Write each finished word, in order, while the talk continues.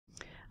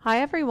Hi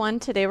everyone,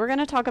 today we're going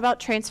to talk about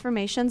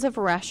transformations of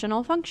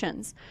rational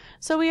functions.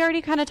 So we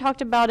already kind of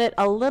talked about it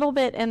a little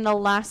bit in the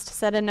last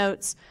set of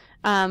notes,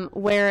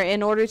 where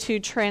in order to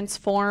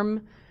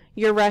transform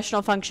your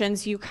rational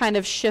functions, you kind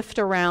of shift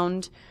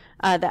around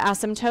the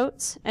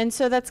asymptotes. And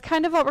so that's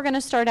kind of what we're going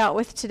to start out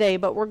with today,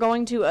 but we're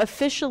going to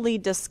officially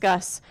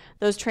discuss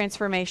those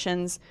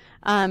transformations.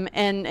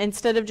 And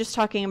instead of just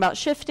talking about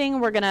shifting,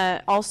 we're going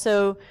to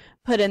also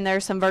put in there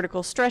some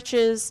vertical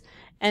stretches.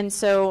 And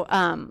so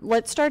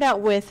let's start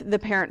out with the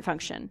parent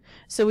function.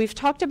 So we've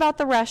talked about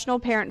the rational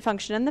parent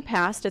function in the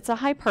past. It's a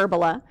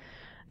hyperbola.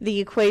 The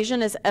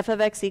equation is f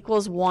of x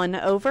equals 1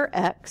 over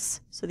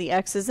x. So the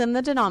x is in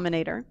the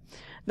denominator.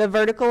 The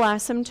vertical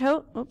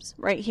asymptote,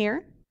 right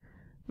here,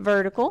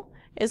 vertical,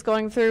 is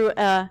going through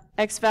a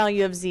x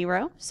value of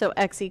 0, so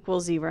x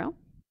equals 0.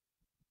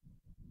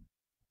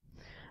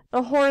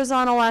 The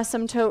horizontal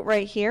asymptote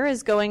right here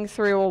is going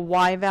through a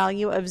y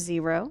value of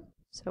 0,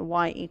 so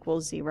y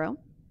equals 0.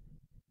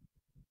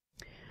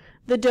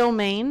 The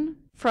domain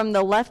from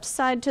the left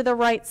side to the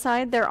right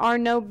side, there are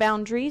no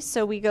boundaries,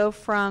 so we go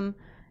from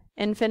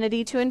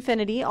infinity to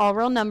infinity, all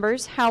real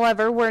numbers.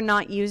 However, we're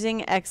not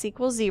using x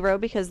equals 0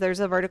 because there's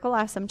a vertical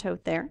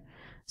asymptote there.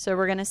 So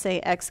we're going to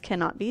say x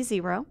cannot be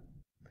 0.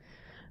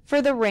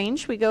 For the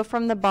range, we go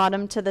from the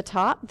bottom to the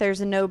top.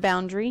 There's no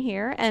boundary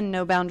here and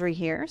no boundary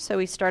here, so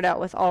we start out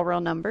with all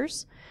real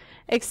numbers.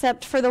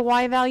 Except for the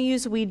y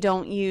values, we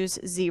don't use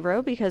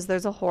 0 because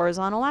there's a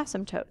horizontal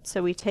asymptote.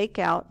 So we take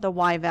out the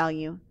y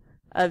value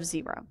of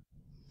 0.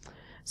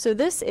 So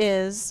this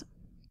is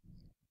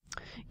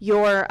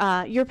your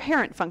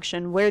parent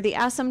function, where the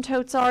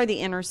asymptotes are.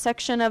 The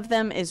intersection of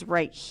them is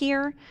right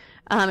here.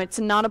 It's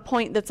not a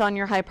point that's on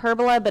your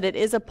hyperbola, but it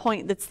is a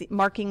point that's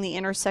marking the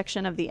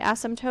intersection of the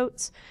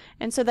asymptotes,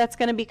 and so that's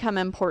going to become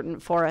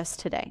important for us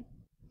today.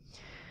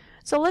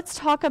 So let's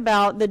talk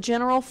about the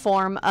general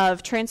form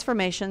of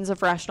transformations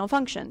of rational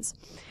functions.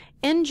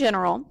 In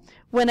general,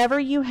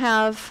 whenever you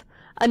have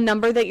a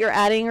number that you're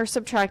adding or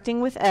subtracting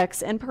with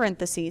x in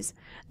parentheses,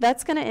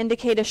 that's going to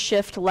indicate a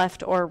shift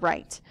left or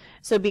right.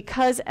 So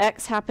because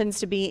x happens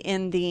to be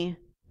in the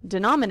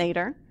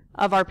denominator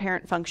of our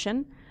parent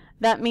function,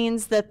 that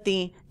means that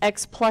the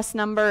x plus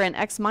number and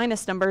x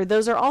minus number,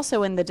 those are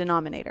also in the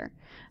denominator.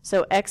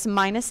 So x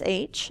minus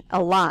h,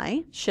 a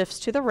lie, shifts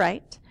to the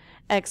right.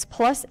 X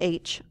plus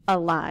h, a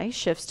lie,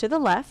 shifts to the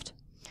left.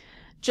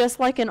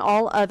 Just like in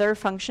all other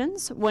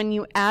functions, when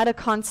you add a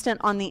constant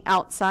on the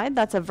outside,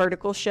 that's a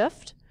vertical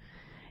shift.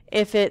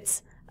 If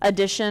it's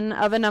addition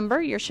of a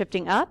number, you're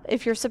shifting up.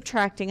 If you're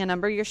subtracting a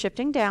number, you're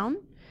shifting down.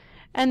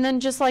 And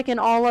then just like in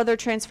all other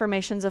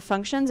transformations of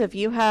functions, if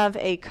you have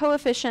a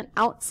coefficient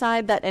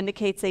outside, that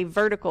indicates a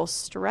vertical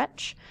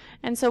stretch.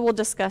 And so we'll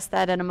discuss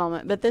that in a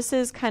moment. But this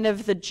is kind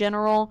of the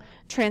general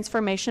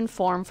transformation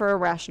form for a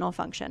rational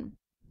function.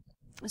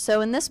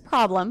 So in this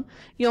problem,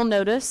 you'll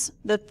notice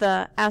that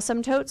the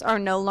asymptotes are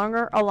no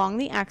longer along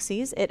the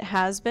axes. It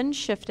has been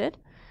shifted.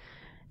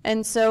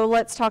 And so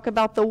let's talk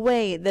about the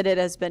way that it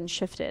has been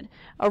shifted.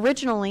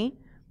 Originally,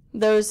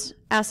 those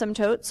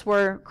asymptotes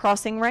were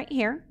crossing right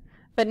here,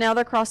 but now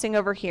they're crossing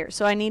over here.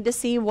 So I need to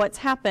see what's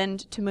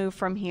happened to move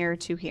from here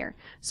to here.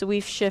 So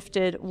we've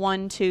shifted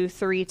 1, 2,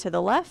 3 to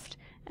the left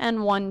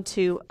and 1,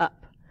 2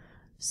 up.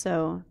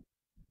 So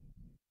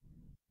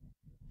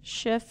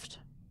shift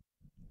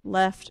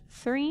left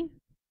 3,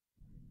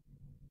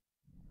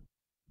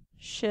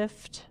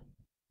 shift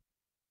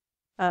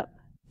up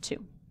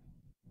 2.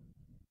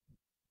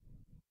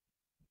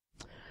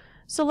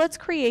 So let's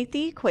create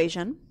the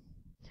equation.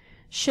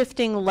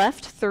 Shifting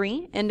left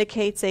 3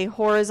 indicates a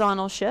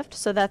horizontal shift,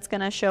 so that's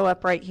going to show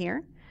up right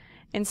here.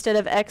 Instead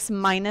of x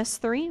minus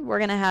 3, we're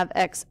going to have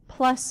x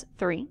plus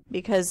 3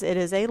 because it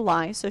is a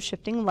lie, so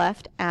shifting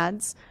left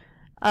adds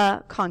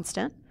a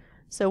constant.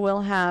 So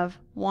we'll have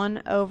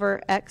 1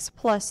 over x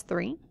plus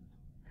 3.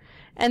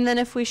 And then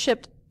if we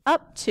shift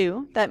up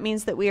 2, that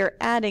means that we are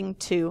adding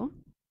 2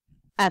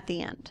 at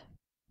the end.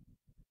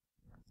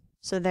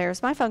 So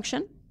there's my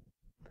function.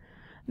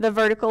 The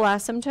vertical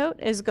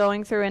asymptote is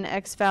going through an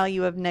x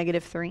value of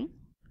 -3.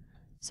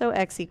 So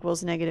x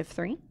equals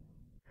 -3.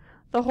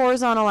 The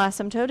horizontal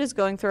asymptote is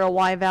going through a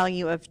y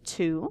value of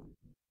 2.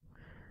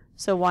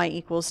 So y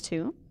equals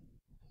 2.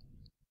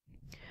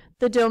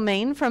 The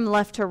domain from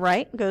left to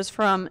right goes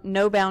from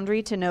no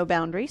boundary to no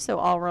boundary, so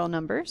all real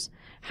numbers.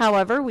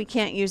 However, we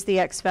can't use the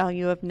x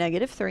value of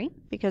 -3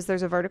 because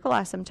there's a vertical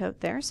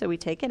asymptote there, so we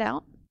take it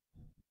out.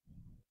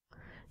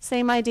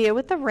 Same idea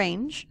with the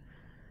range.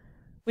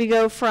 We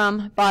go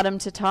from bottom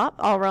to top,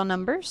 all real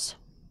numbers.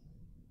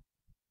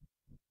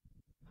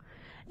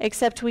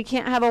 Except we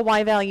can't have a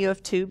y value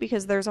of 2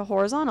 because there's a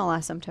horizontal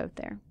asymptote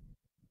there.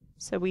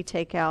 So we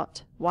take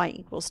out y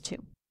equals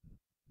 2.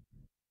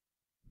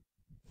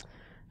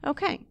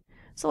 Okay,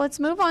 so let's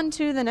move on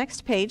to the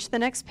next page. The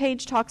next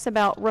page talks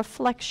about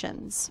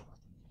reflections.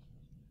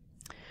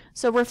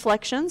 So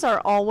reflections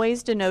are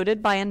always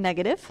denoted by a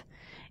negative.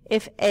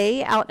 If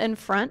a out in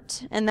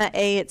front, and that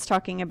a it's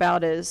talking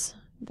about is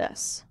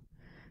this.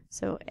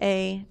 So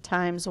a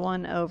times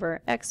 1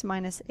 over x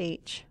minus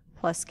h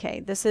plus k.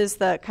 This is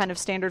the kind of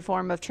standard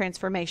form of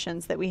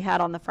transformations that we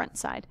had on the front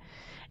side.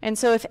 And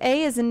so if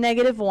a is a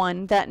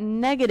 -1, that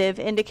negative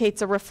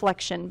indicates a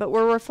reflection, but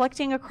we're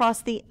reflecting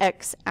across the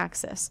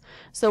x-axis.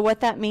 So what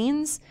that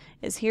means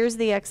is here's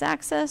the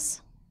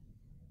x-axis,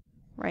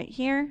 right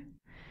here.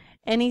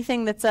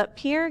 Anything that's up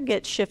here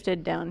gets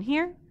shifted down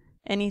here.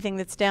 Anything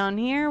that's down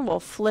here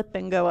will flip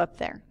and go up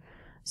there.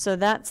 So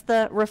that's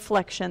the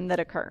reflection that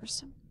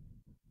occurs.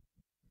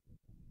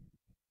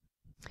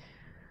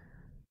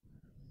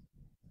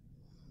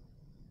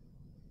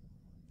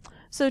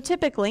 So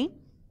typically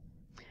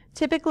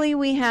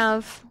we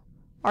have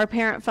our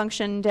parent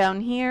function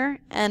down here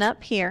and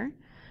up here.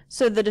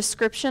 So the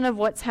description of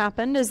what's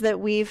happened is that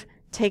we've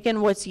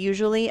taken what's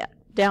usually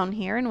down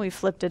here and we've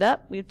flipped it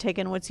up. We've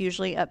taken what's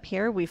usually up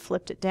here, we've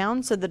flipped it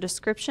down. So the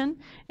description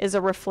is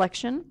a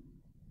reflection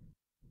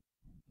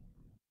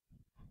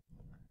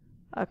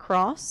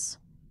across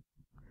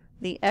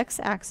the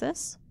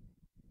x-axis.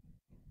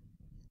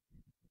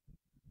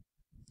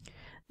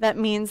 That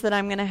means that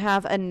I'm going to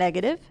have a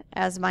negative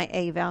as my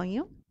a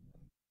value.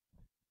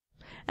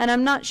 And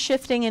I'm not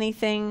shifting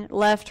anything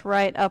left,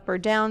 right, up, or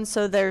down,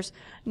 so there's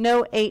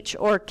no h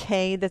or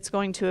k that's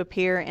going to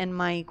appear in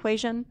my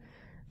equation.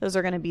 Those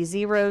are going to be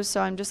zeros,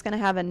 so I'm just going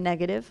to have a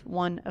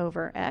 -1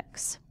 over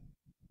x.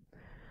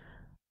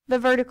 The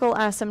vertical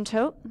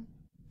asymptote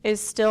is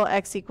still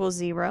x equals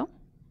 0.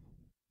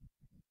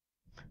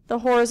 The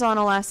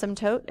horizontal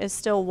asymptote is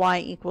still y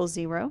equals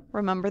 0.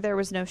 Remember, there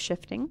was no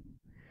shifting.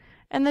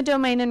 And the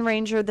domain and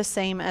range are the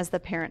same as the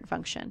parent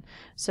function.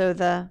 So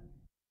the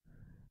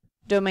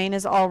domain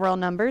is all real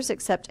numbers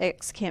except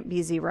x can't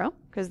be 0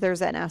 because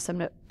there's an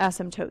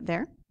asymptote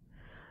there.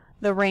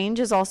 The range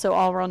is also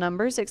all real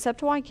numbers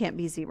except y can't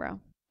be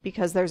 0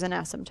 because there's an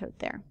asymptote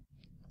there.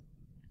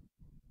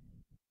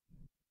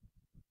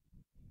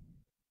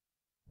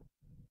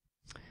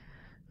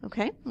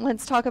 Okay,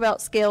 let's talk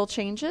about scale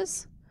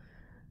changes.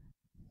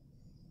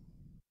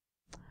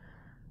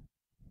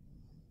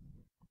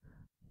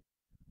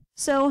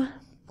 So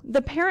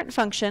the parent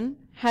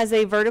function has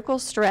a vertical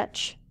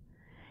stretch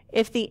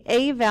if the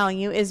a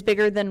value is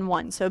bigger than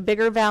 1. So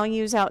bigger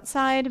values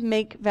outside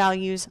make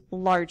values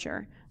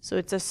larger. So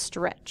it's a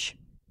stretch.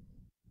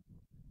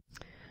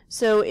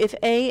 So if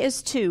a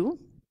is 2,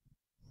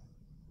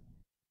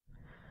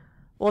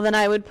 well then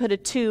I would put a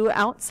 2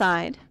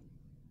 outside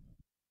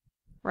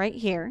right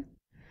here.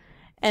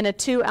 And a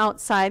 2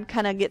 outside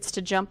kind of gets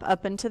to jump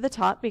up into the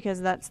top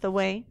because that's the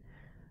way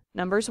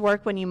numbers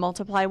work when you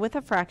multiply with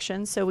a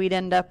fraction, so we'd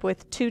end up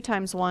with 2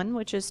 times 1,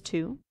 which is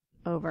 2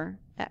 over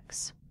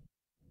x.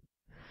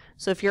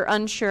 So if you're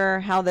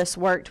unsure how this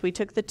worked, we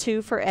took the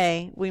 2 for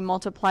a, we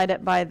multiplied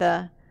it by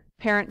the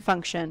parent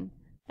function,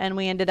 and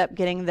we ended up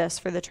getting this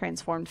for the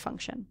transformed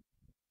function.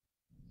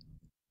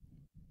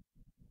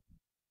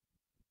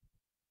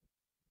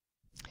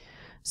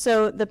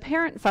 So the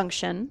parent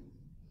function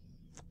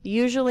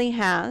usually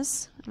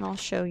has, and I'll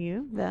show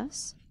you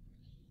this,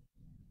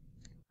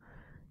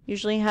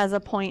 usually has a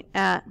point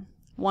at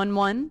 1,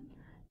 1,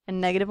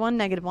 and -1,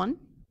 -1.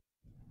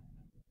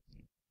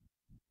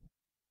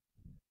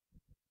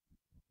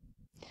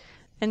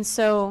 And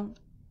so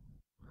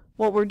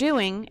what we're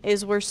doing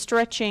is we're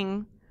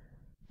stretching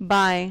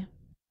by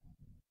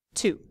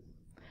 2.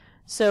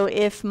 So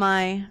if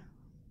my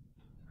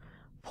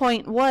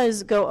point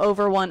was go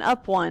over 1,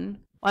 up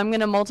 1, I'm going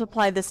to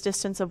multiply this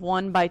distance of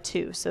 1 by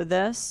 2. So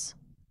this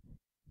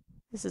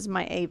is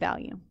my a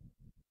value.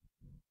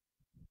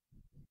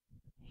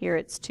 Here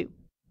it's 2.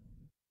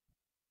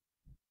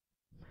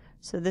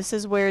 So this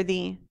is where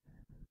the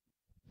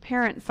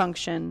parent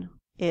function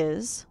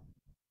is.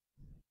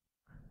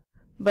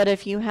 But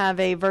if you have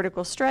a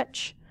vertical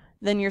stretch,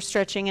 then you're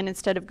stretching, and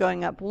instead of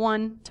going up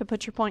 1 to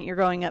put your point, you're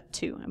going up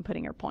 2 and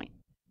putting your point.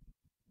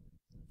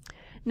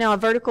 Now a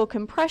vertical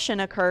compression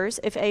occurs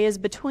if a is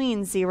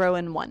between 0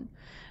 and 1.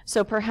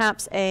 So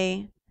perhaps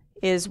a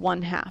is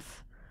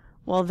 1/2.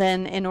 Well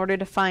then, in order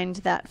to find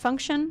that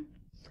function,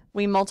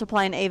 we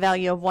multiply an a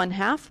value of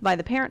 1/2 by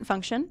the parent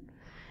function,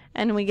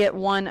 and we get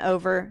 1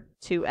 over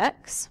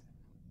 2x.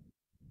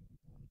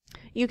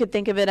 You could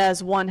think of it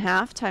as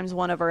 1/2 times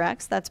 1 over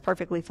x. That's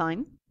perfectly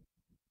fine.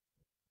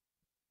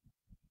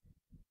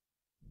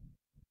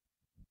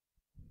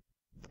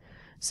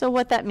 So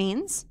what that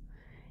means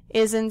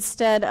is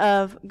instead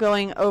of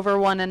going over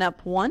 1 and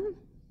up 1,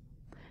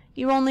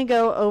 you only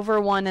go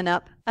over 1 and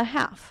up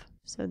 1/2.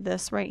 So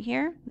this right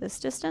here, this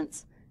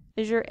distance,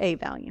 is your a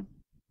value.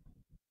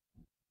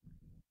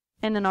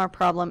 And in our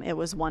problem, it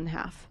was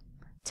 1/2.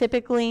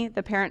 Typically,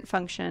 the parent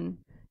function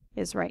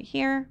is right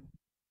here.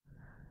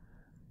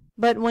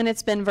 But when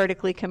it's been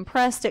vertically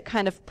compressed, it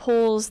kind of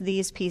pulls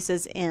these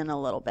pieces in a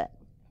little bit.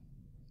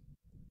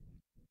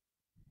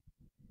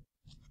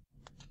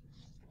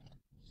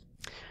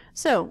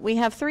 So we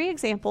have 3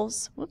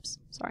 examples. Whoops,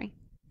 sorry.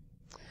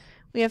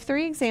 We have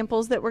 3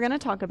 examples that we're going to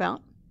talk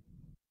about.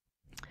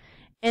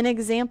 In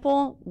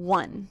example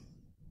 1,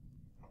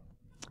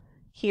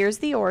 here's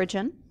the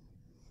origin.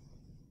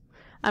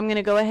 I'm going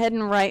to go ahead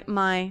and write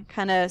my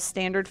kind of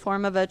standard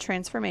form of a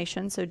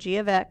transformation. So g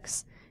of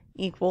x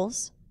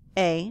equals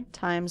a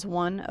times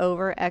 1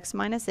 over x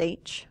minus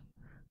h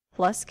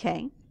plus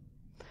k.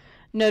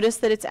 Notice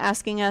that it's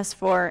asking us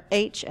for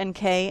h and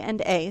k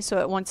and a, so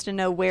it wants to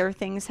know where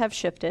things have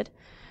shifted.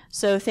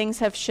 So things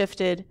have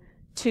shifted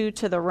 2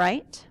 to the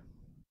right,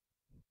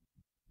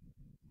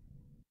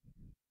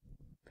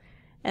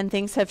 and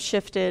things have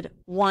shifted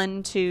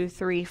 1, 2,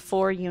 3,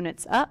 4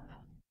 units up.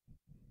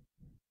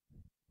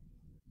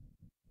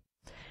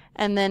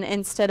 And then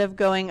instead of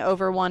going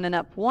over 1 and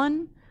up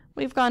 1,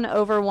 we've gone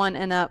over 1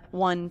 and up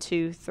 1,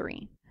 2,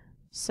 3.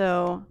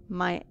 So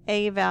my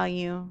a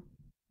value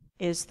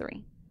is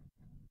 3.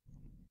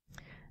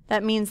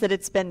 That means that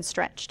it's been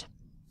stretched.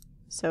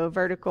 So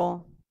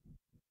vertical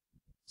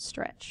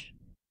stretch.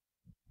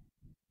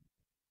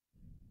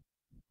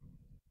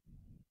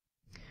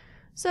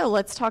 So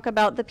let's talk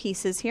about the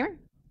pieces here.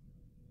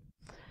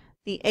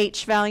 The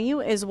h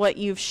value is what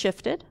you've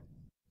shifted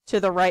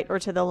to the right or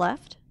to the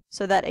left.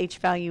 So that h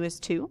value is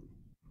 2.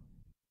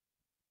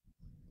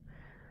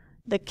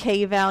 The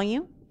k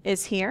value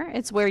is here.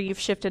 It's where you've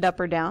shifted up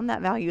or down.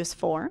 That value is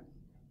 4.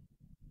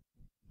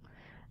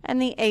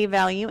 And the a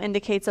value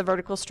indicates a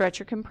vertical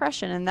stretch or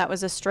compression, and that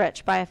was a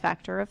stretch by a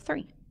factor of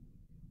 3.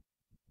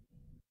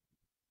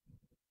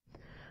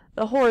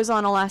 The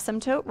horizontal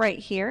asymptote right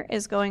here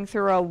is going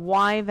through a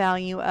y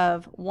value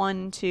of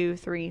 1, 2,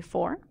 3,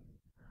 4.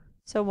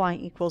 So y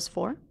equals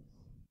 4.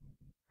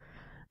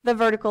 The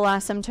vertical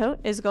asymptote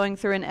is going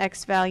through an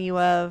x value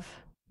of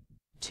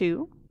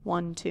 2,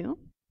 1, 2.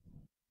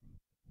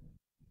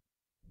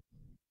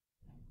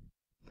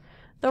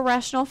 The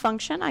rational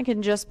function, I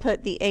can just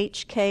put the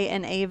h, k,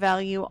 and a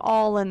value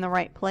all in the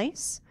right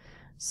place.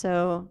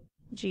 So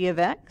g of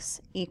x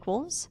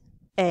equals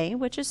a,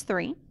 which is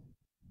 3,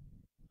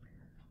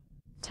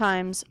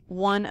 times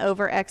 1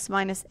 over x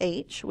minus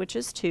h, which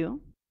is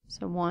 2.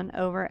 So 1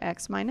 over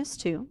x minus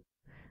 2.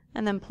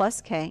 And then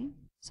plus k,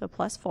 so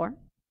plus 4.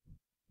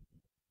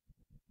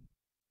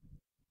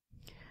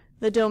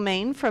 The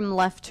domain from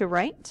left to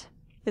right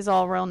is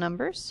all real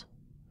numbers,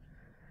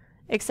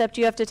 except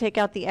you have to take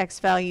out the x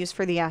values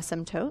for the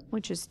asymptote,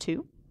 which is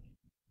 2.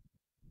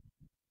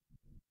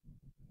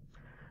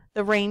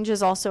 The range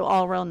is also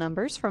all real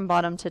numbers from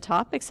bottom to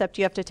top, except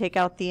you have to take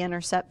out the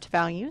intercept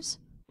values,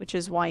 which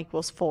is y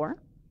equals 4.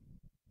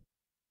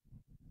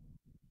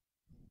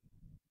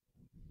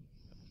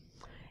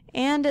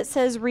 And it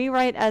says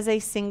rewrite as a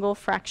single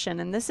fraction,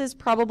 and this is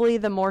probably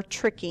the more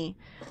tricky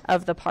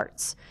of the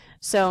parts.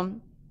 So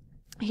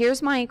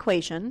here's my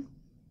equation.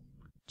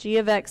 G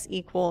of x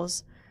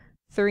equals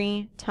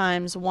 3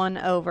 times 1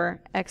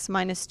 over x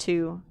minus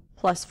 2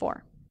 plus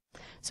 4.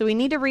 So we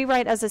need to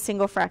rewrite as a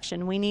single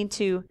fraction. We need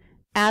to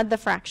add the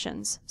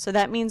fractions. So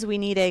that means we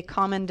need a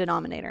common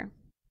denominator.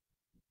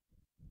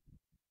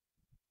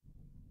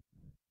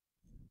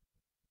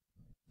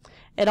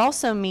 It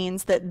also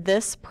means that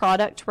this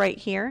product right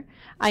here,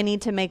 I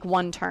need to make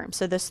one term.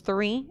 So this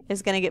 3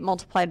 is going to get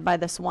multiplied by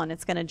this 1.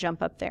 It's going to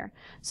jump up there.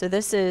 So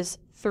this is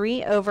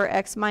 3 over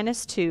x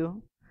minus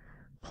 2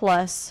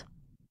 plus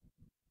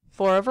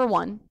 4 over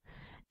 1.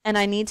 And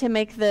I need to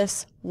make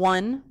this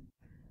 1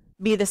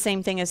 be the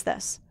same thing as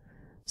this.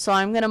 So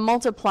I'm going to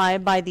multiply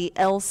by the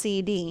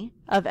LCD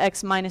of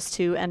x minus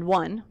 2 and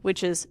 1,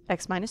 which is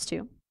x minus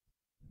 2.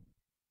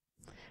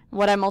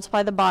 What I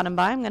multiply the bottom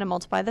by, I'm going to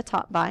multiply the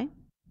top by.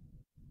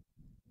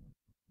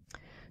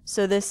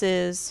 So this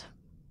is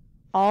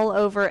all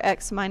over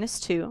x minus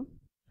 2,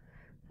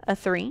 a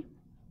 3,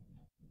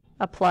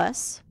 a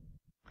plus.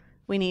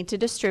 We need to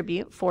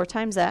distribute 4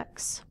 times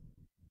x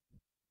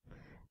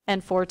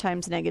and 4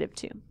 times negative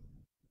 2.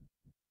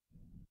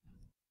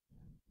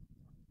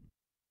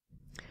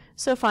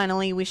 So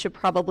finally, we should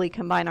probably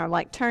combine our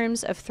like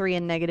terms of 3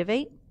 and negative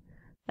 8.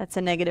 That's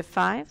a negative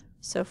 5.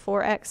 So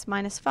 4x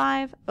minus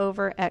 5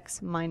 over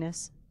x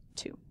minus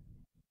 2.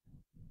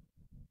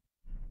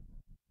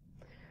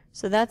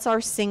 So that's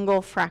our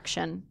single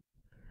fraction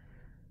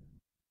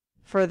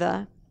for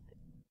the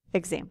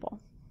example.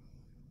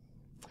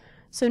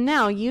 So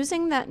now,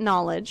 using that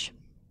knowledge,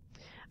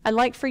 I'd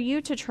like for you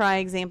to try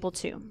example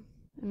 2.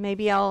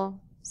 Maybe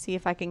I'll see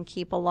if I can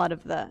keep a lot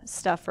of the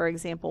stuff for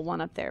example 1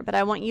 up there, but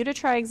I want you to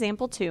try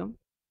example 2.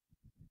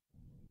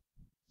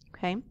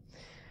 Okay,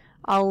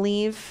 I'll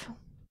leave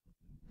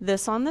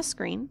this on the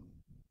screen.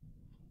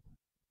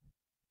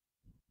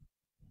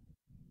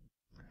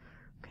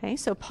 Okay,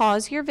 so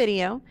pause your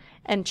video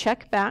and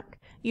check back.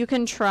 You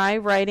can try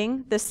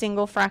writing the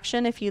single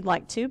fraction if you'd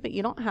like to, but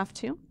you don't have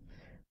to.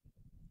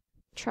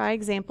 Try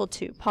example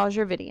 2. Pause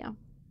your video.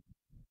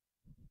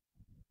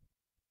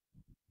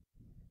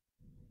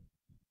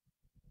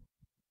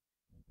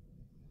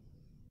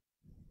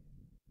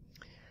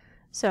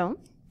 So,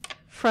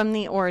 from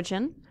the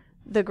origin,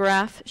 the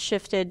graph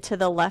shifted to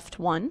the left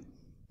 1,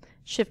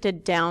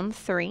 shifted down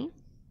 3.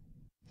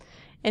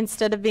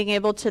 Instead of being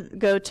able to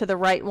go to the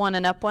right 1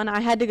 and up 1, I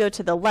had to go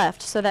to the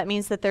left, so that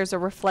means that there's a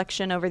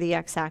reflection over the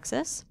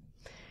x-axis.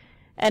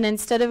 And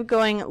instead of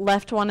going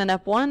left 1 and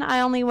up 1,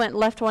 I only went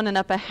left 1 and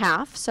up a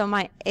half, so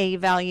my a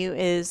value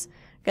is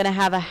going to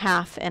have a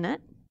half in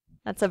it.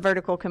 That's a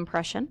vertical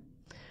compression.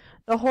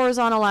 The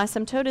horizontal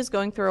asymptote is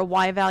going through a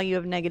y value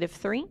of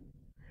 -3.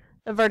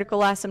 The vertical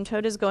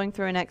asymptote is going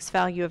through an x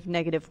value of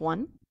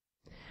 -1.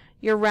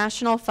 Your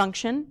rational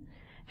function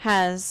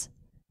has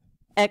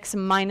x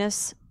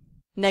minus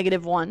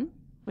 -1,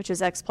 which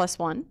is x plus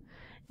 1.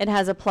 It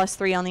has a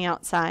 +3 on the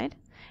outside.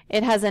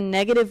 It has a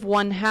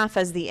 -1/2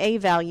 as the a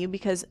value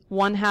because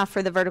 1/2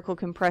 for the vertical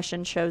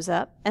compression shows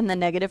up and the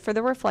negative for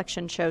the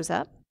reflection shows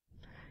up.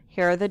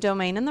 Here are the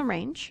domain and the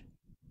range.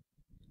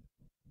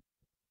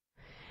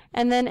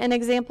 And then in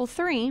example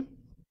 3,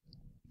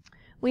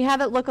 we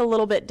have it look a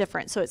little bit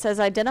different. So it says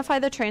identify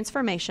the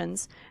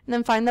transformations and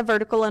then find the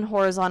vertical and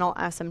horizontal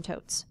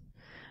asymptotes.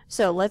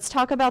 So let's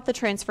talk about the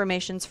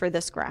transformations for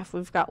this graph.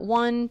 We've got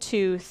 1,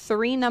 2,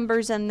 3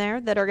 numbers in there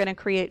that are going to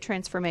create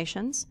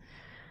transformations.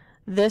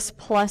 This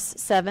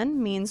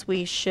 +7 means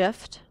we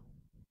shift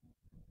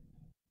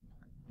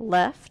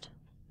left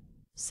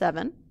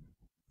 7.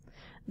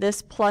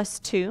 This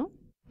 +2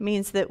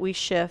 means that we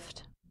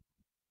shift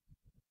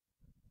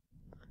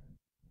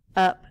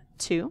up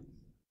 2.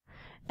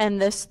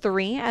 And this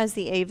 3 as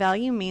the a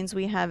value means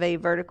we have a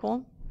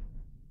vertical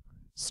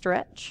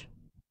stretch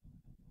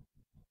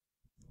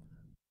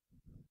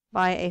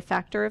by a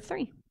factor of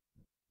 3.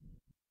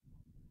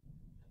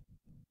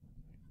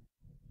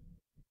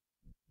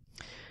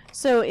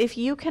 So if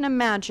you can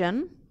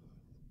imagine,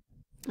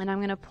 and I'm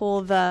going to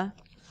pull the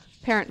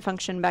parent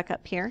function back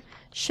up here,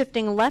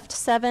 shifting left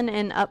 7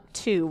 and up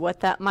 2,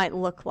 what that might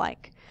look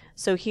like.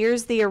 So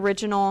here's the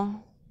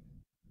original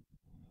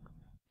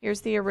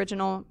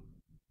vertical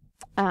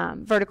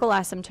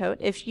asymptote.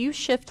 If you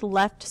shift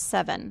left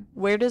 7,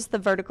 where does the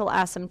vertical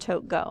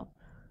asymptote go?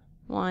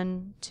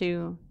 1,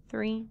 2,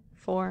 3,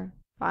 4,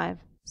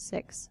 5,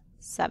 6,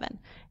 7. It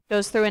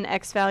goes through an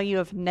x value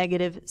of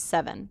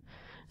 -7.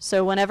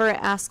 So whenever it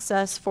asks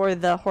us for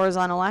the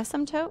horizontal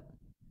asymptote,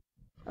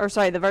 or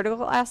sorry, the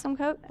vertical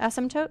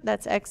asymptote,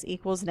 that's x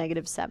equals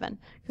 -7,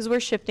 because we're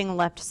shifting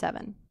left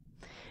 7.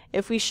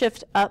 If we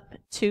shift up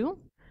 2,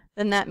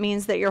 then that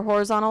means that your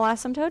horizontal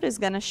asymptote is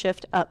going to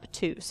shift up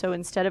 2. So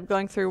instead of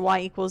going through y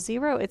equals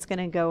 0, it's going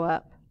to go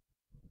up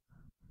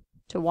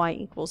to y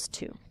equals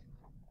 2.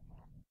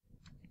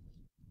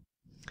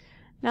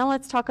 Now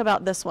let's talk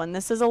about this one.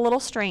 This is a little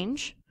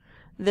strange.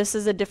 This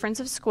is a difference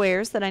of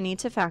squares that I need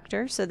to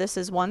factor. So this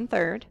is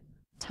 1/3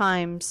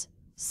 times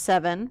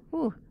 7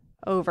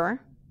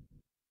 over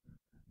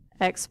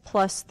x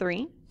plus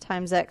 3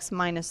 times x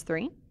minus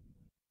 3,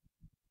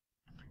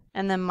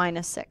 and then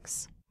minus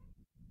 6.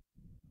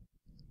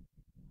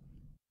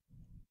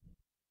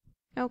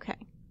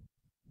 Okay.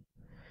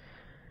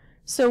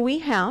 So we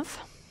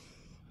have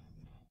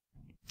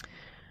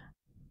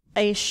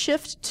a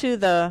shift to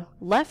the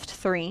left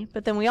 3,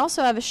 but then we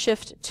also have a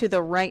shift to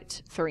the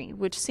right 3,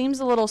 which seems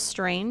a little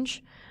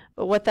strange,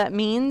 but what that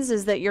means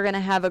is that you're going to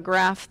have a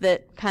graph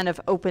that kind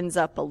of opens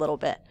up a little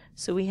bit.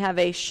 So we have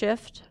a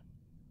shift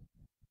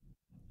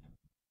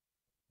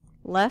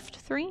left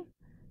 3,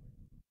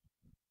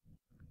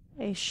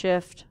 a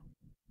shift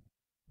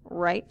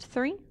right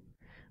 3.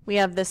 We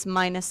have this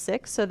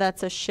 -6, so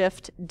that's a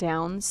shift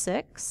down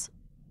 6.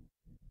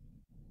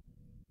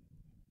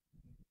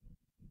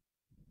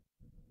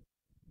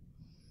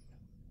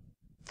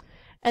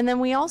 And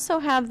then we also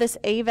have this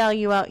a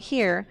value out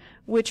here,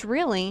 which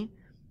really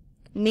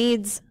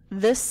needs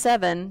this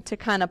 7 to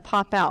kind of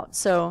pop out.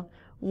 So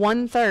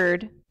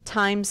 1/3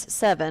 times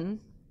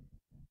 7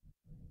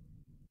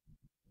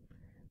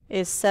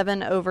 is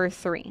 7 over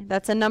 3.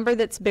 That's a number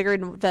that's bigger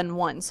than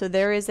 1. So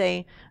there is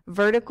a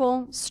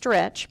vertical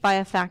stretch by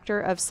a factor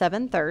of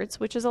 7/3,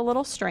 which is a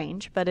little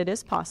strange, but it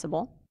is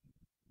possible.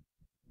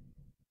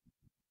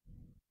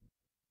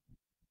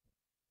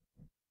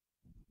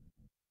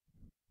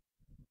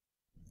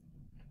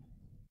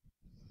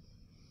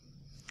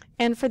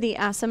 And for the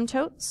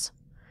asymptotes,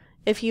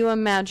 if you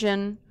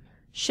imagine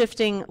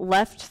shifting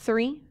left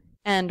 3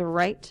 and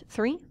right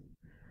 3,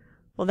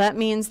 well, that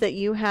means that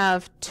you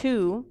have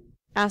 2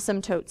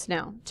 asymptotes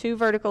now, 2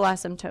 vertical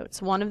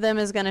asymptotes. One of them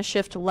is going to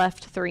shift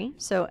left 3,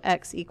 so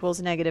x equals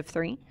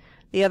 -3.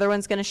 The other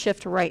one's going to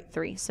shift right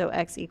 3, so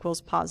x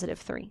equals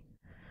 +3.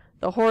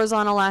 The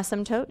horizontal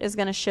asymptote is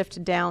going to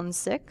shift down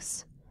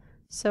 6,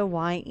 so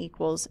y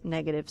equals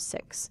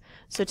 -6.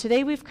 So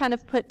today we've kind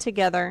of put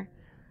together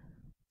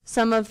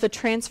some of the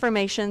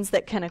transformations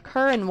that can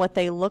occur and what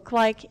they look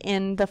like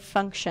in the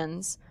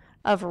functions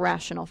of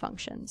rational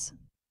functions.